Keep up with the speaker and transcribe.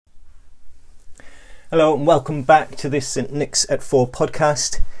Hello and welcome back to this St Nick's at 4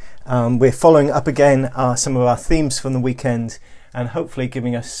 podcast. We're following up again some of our themes from the weekend and hopefully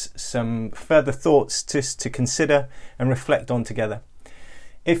giving us some further thoughts to consider and reflect on together.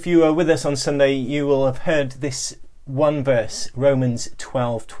 If you were with us on Sunday, you will have heard this one verse, Romans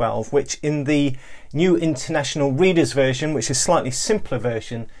 12:12, which in the New International Reader's Version, which is a slightly simpler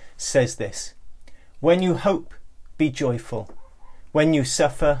version, says this: "When you hope, be joyful. When you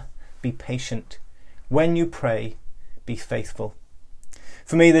suffer, be patient. When you pray, be faithful."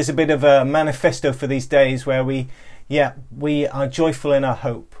 For me, there's a bit of a manifesto for these days where we are joyful in our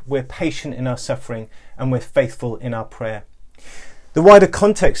hope, we're patient in our suffering, and we're faithful in our prayer. The wider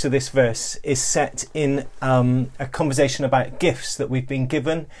context of this verse is set in a conversation about gifts that we've been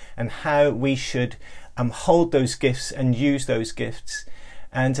given and how we should hold those gifts and use those gifts.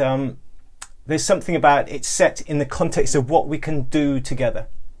 And there's something about it set in the context of what we can do together.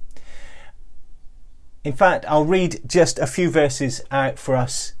 In fact, I'll read just a few verses out for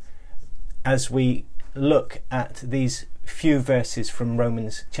us as we look at these few verses from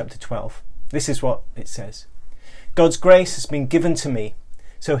Romans chapter 12. This is what it says. "God's grace has been given to me,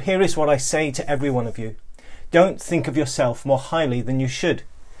 so here is what I say to every one of you. Don't think of yourself more highly than you should.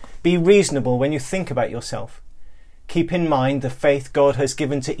 Be reasonable when you think about yourself. Keep in mind the faith God has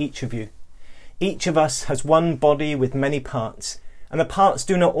given to each of you. Each of us has one body with many parts, and the parts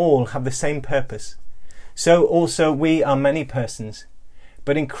do not all have the same purpose. So also we are many persons,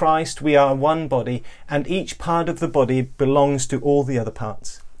 but in Christ we are one body, and each part of the body belongs to all the other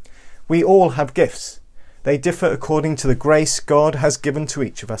parts. We all have gifts. They differ according to the grace God has given to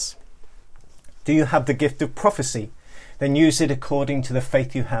each of us. Do you have the gift of prophecy? Then use it according to the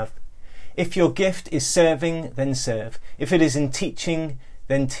faith you have. If your gift is serving, then serve. If it is in teaching,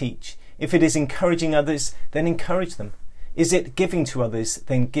 then teach. If it is encouraging others, then encourage them. Is it giving to others?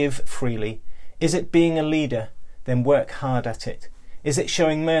 Then give freely. Is it being a leader? Then work hard at it. Is it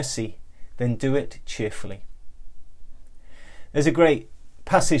showing mercy? Then do it cheerfully." There's a great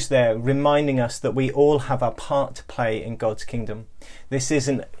passage there reminding us that we all have our part to play in God's kingdom. This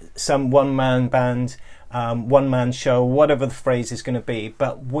isn't some one-man band, one-man show, whatever the phrase is going to be,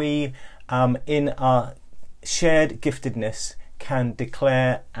 but we, in our shared giftedness, can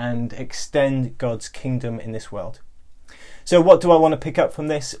declare and extend God's kingdom in this world. So what do I want to pick up from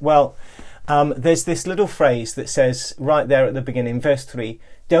this? Well, there's this little phrase that says right there at the beginning, verse 3,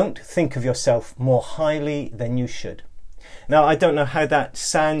 "Don't think of yourself more highly than you should." Now, I don't know how that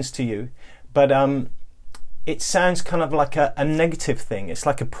sounds to you, but it sounds kind of like a negative thing. It's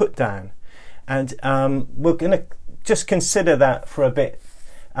like a put down. And we're going to just consider that for a bit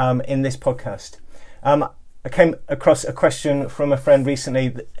in this podcast. I came across a question from a friend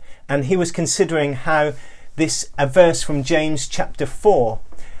recently, and he was considering how a verse from James chapter 4,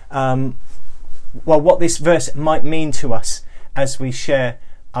 what this verse might mean to us as we share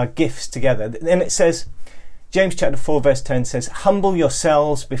our gifts together. And it says, James chapter 4 verse 10 says, "Humble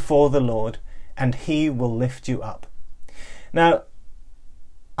yourselves before the Lord, and he will lift you up." Now,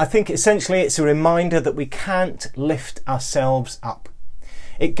 I think essentially it's a reminder that we can't lift ourselves up.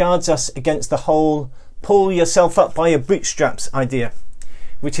 It guards us against the whole pull yourself up by your bootstraps idea,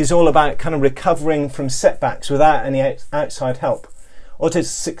 which is all about kind of recovering from setbacks without any outside help, or to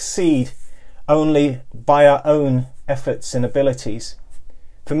succeed only by our own efforts and abilities.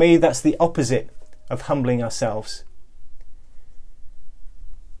 For me, that's the opposite of humbling ourselves.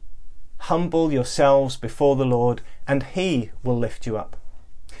 Humble yourselves before the Lord, and he will lift you up.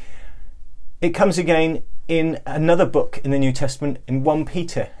 It comes again in another book in the New Testament, in 1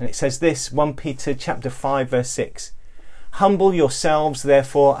 Peter, and it says this, 1 Peter chapter 5 verse 6, "Humble yourselves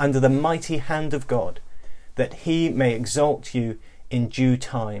therefore under the mighty hand of God, that he may exalt you in due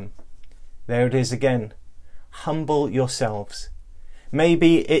time." There it is again. Humble yourselves.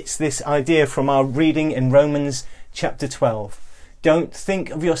 Maybe it's this idea from our reading in Romans chapter 12. Don't think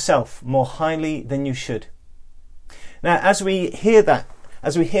of yourself more highly than you should. Now, as we hear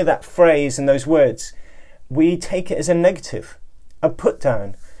that phrase and those words, we take it as a negative, a put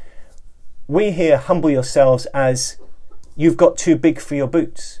down. We hear humble yourselves as you've got too big for your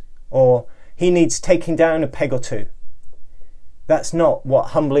boots, or he needs taking down a peg or two. That's not what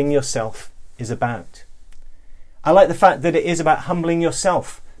humbling yourself is about. I like the fact that it is about humbling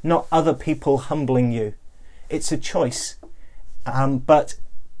yourself, not other people humbling you. It's a choice, but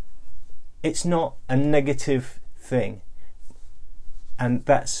it's not a negative thing. And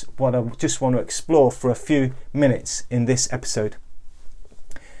that's what I just want to explore for a few minutes in this episode.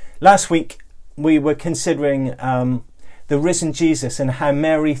 Last week, we were considering the risen Jesus and how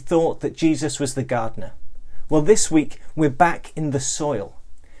Mary thought that Jesus was the gardener. Well, this week we're back in the soil,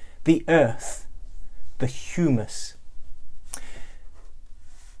 the earth, the humus.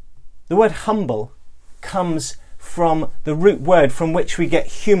 The word humble comes from the root word from which we get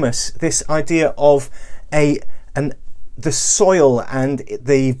humus, this idea of the soil and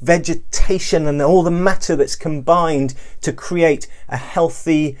the vegetation and all the matter that's combined to create a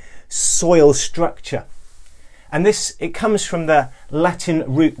healthy soil structure. And it comes from the Latin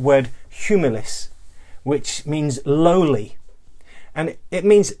root word humilis, which means lowly. And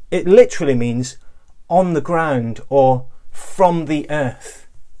it literally means on the ground or from the earth.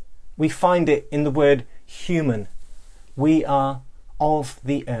 We find it in the word human. We are of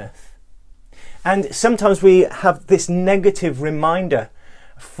the earth. And sometimes we have this negative reminder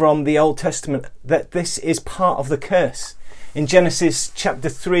from the Old Testament that this is part of the curse. In Genesis chapter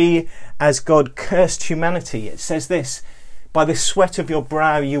 3, as God cursed humanity, it says this: "By the sweat of your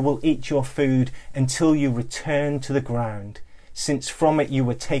brow you will eat your food until you return to the ground, since from it you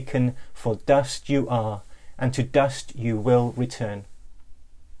were taken, for dust you are, and to dust you will return."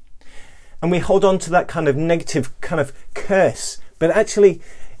 And we hold on to that kind of negative kind of curse, but actually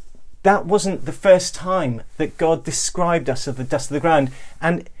that wasn't the first time that God described us as the dust of the ground.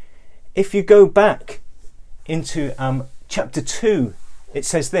 And if you go back into chapter 2, it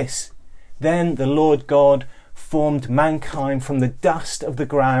says this: "Then the Lord God formed mankind from the dust of the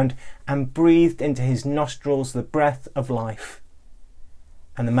ground and breathed into his nostrils the breath of life.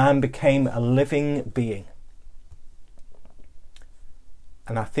 And the man became a living being."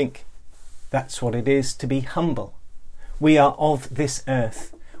 And I think that's what it is to be humble. We are of this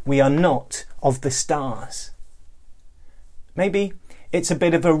earth. We are not of the stars. Maybe it's a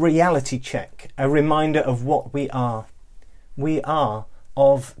bit of a reality check, a reminder of what we are. We are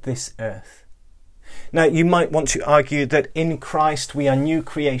of this earth. Now, you might want to argue that in Christ we are new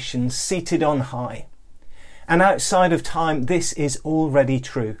creations seated on high. And outside of time, this is already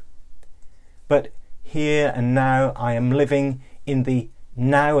true. But here and now, I am living in the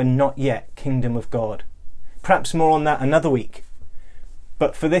now and not yet kingdom of God. Perhaps more on that another week.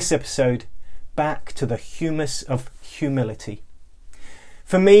 But for this episode, back to the humus of humility.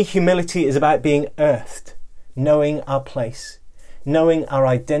 For me, humility is about being earthed, knowing our place, knowing our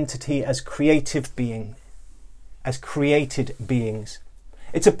identity as creative being, as created beings.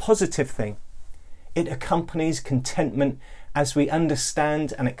 It's a positive thing. It accompanies contentment as we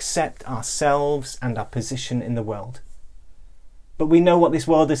understand and accept ourselves and our position in the world. But we know what this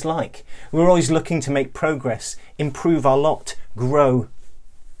world is like. We're always looking to make progress, improve our lot, grow.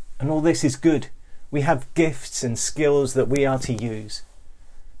 And all this is good. We have gifts and skills that we are to use,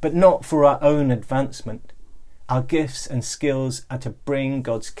 but not for our own advancement. Our gifts and skills are to bring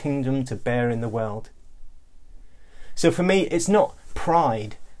God's kingdom to bear in the world. So for me, it's not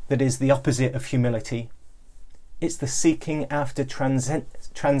pride that is the opposite of humility. It's the seeking after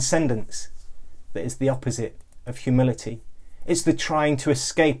transcendence that is the opposite of humility. It's the trying to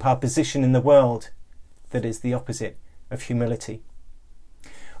escape our position in the world that is the opposite of humility.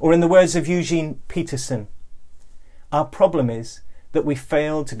 Or in the words of Eugene Peterson, our problem is that we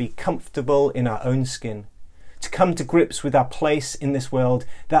fail to be comfortable in our own skin, to come to grips with our place in this world,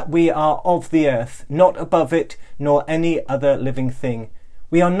 that we are of the earth, not above it, nor any other living thing.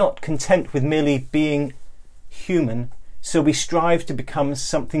 We are not content with merely being human, so we strive to become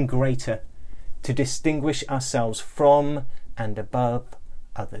something greater, to distinguish ourselves from and above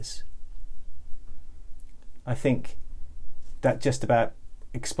others. I think that just about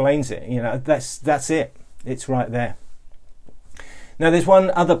explains it. That's it. It's right there. Now, there's one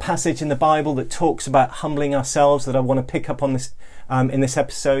other passage in the Bible that talks about humbling ourselves that I want to pick up on this in this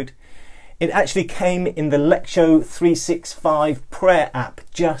episode. It actually came in the Lectio 365 prayer app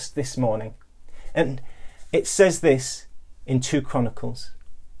just this morning. And it says this in 2 Chronicles: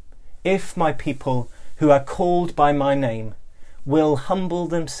 "If my people who are called by my name will humble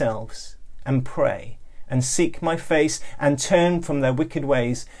themselves and pray and seek my face and turn from their wicked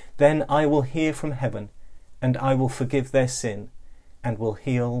ways, then I will hear from heaven and I will forgive their sin and will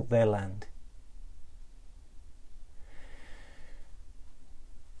heal their land."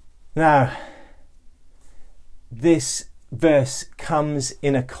 Now, this verse comes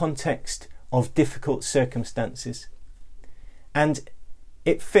in a context of difficult circumstances, and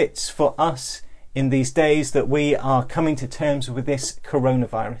it fits for us in these days that we are coming to terms with this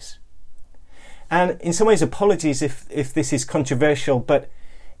coronavirus. And in some ways, apologies if this is controversial, but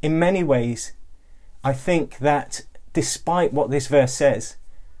in many ways, I think that despite what this verse says,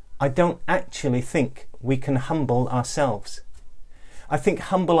 I don't actually think we can humble ourselves. I think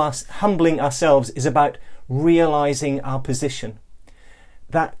humbling ourselves is about realizing our position,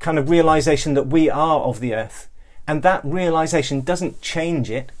 that kind of realization that we are of the earth. And that realization doesn't change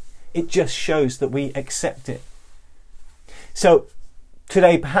it. It just shows that we accept it. So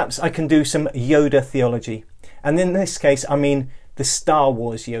today perhaps I can do some Yoda theology. And in this case, I mean the Star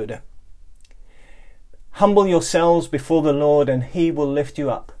Wars Yoda. Humble yourselves before the Lord and he will lift you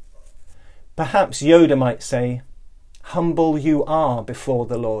up. Perhaps Yoda might say, humble you are before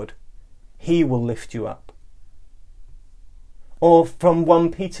the Lord. He will lift you up. Or from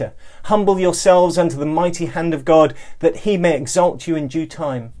 1 Peter, humble yourselves under the mighty hand of God, that he may exalt you in due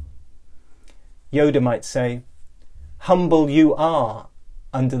time. Yoda might say, humble you are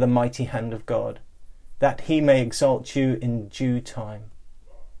under the mighty hand of God, that he may exalt you in due time.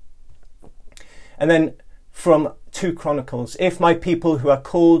 And then from 2 Chronicles, if my people who are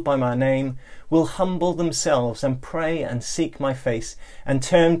called by my name will humble themselves and pray and seek my face and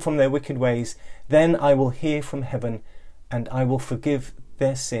turn from their wicked ways, then I will hear from heaven and I will forgive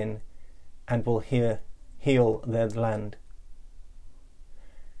their sin and will heal their land.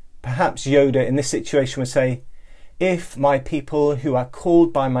 Perhaps Yoda in this situation would say, if my people who are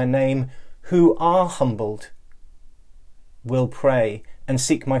called by my name, who are humbled, will pray and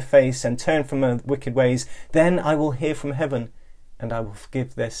seek my face and turn from their wicked ways, then I will hear from heaven and I will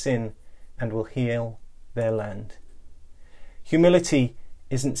forgive their sin and will heal their land. Humility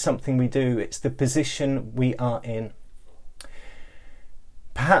isn't something we do, it's the position we are in.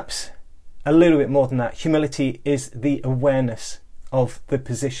 Perhaps a little bit more than that, humility is the awareness of the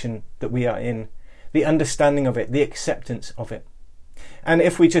position that we are in, the understanding of it, the acceptance of it. And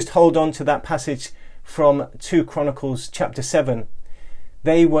if we just hold on to that passage from 2 Chronicles chapter 7,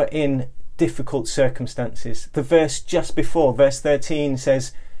 they were in difficult circumstances. The verse just before, verse 13,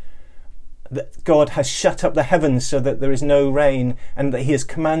 says that God has shut up the heavens so that there is no rain, and that he has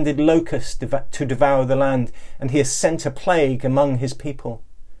commanded locusts to devour the land, and he has sent a plague among his people.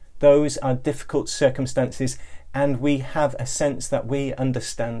 Those are difficult circumstances, and we have a sense that we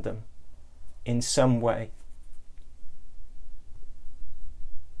understand them in some way.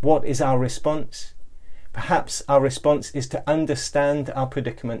 What is our response? Perhaps our response is to understand our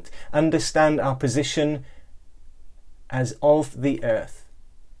predicament, understand our position as of the earth,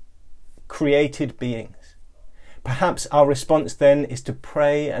 created beings. Perhaps our response then is to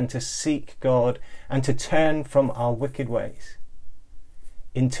pray and to seek God and to turn from our wicked ways.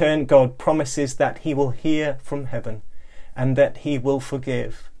 In turn, God promises that he will hear from heaven and that he will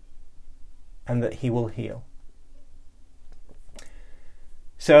forgive and that he will heal.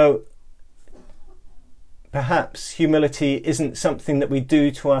 So perhaps humility isn't something that we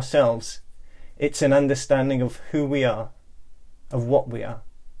do to ourselves. It's an understanding of who we are, of what we are.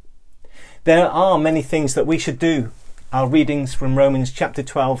 There are many things that we should do. Our readings from Romans chapter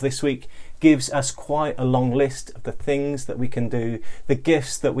 12 this week gives us quite a long list of the things that we can do, the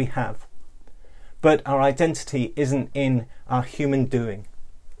gifts that we have. But our identity isn't in our human doing.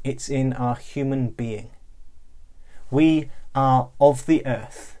 It's in our human being. We are of the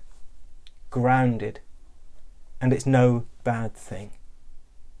earth, grounded, and it's no bad thing.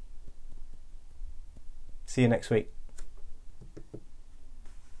 See you next week.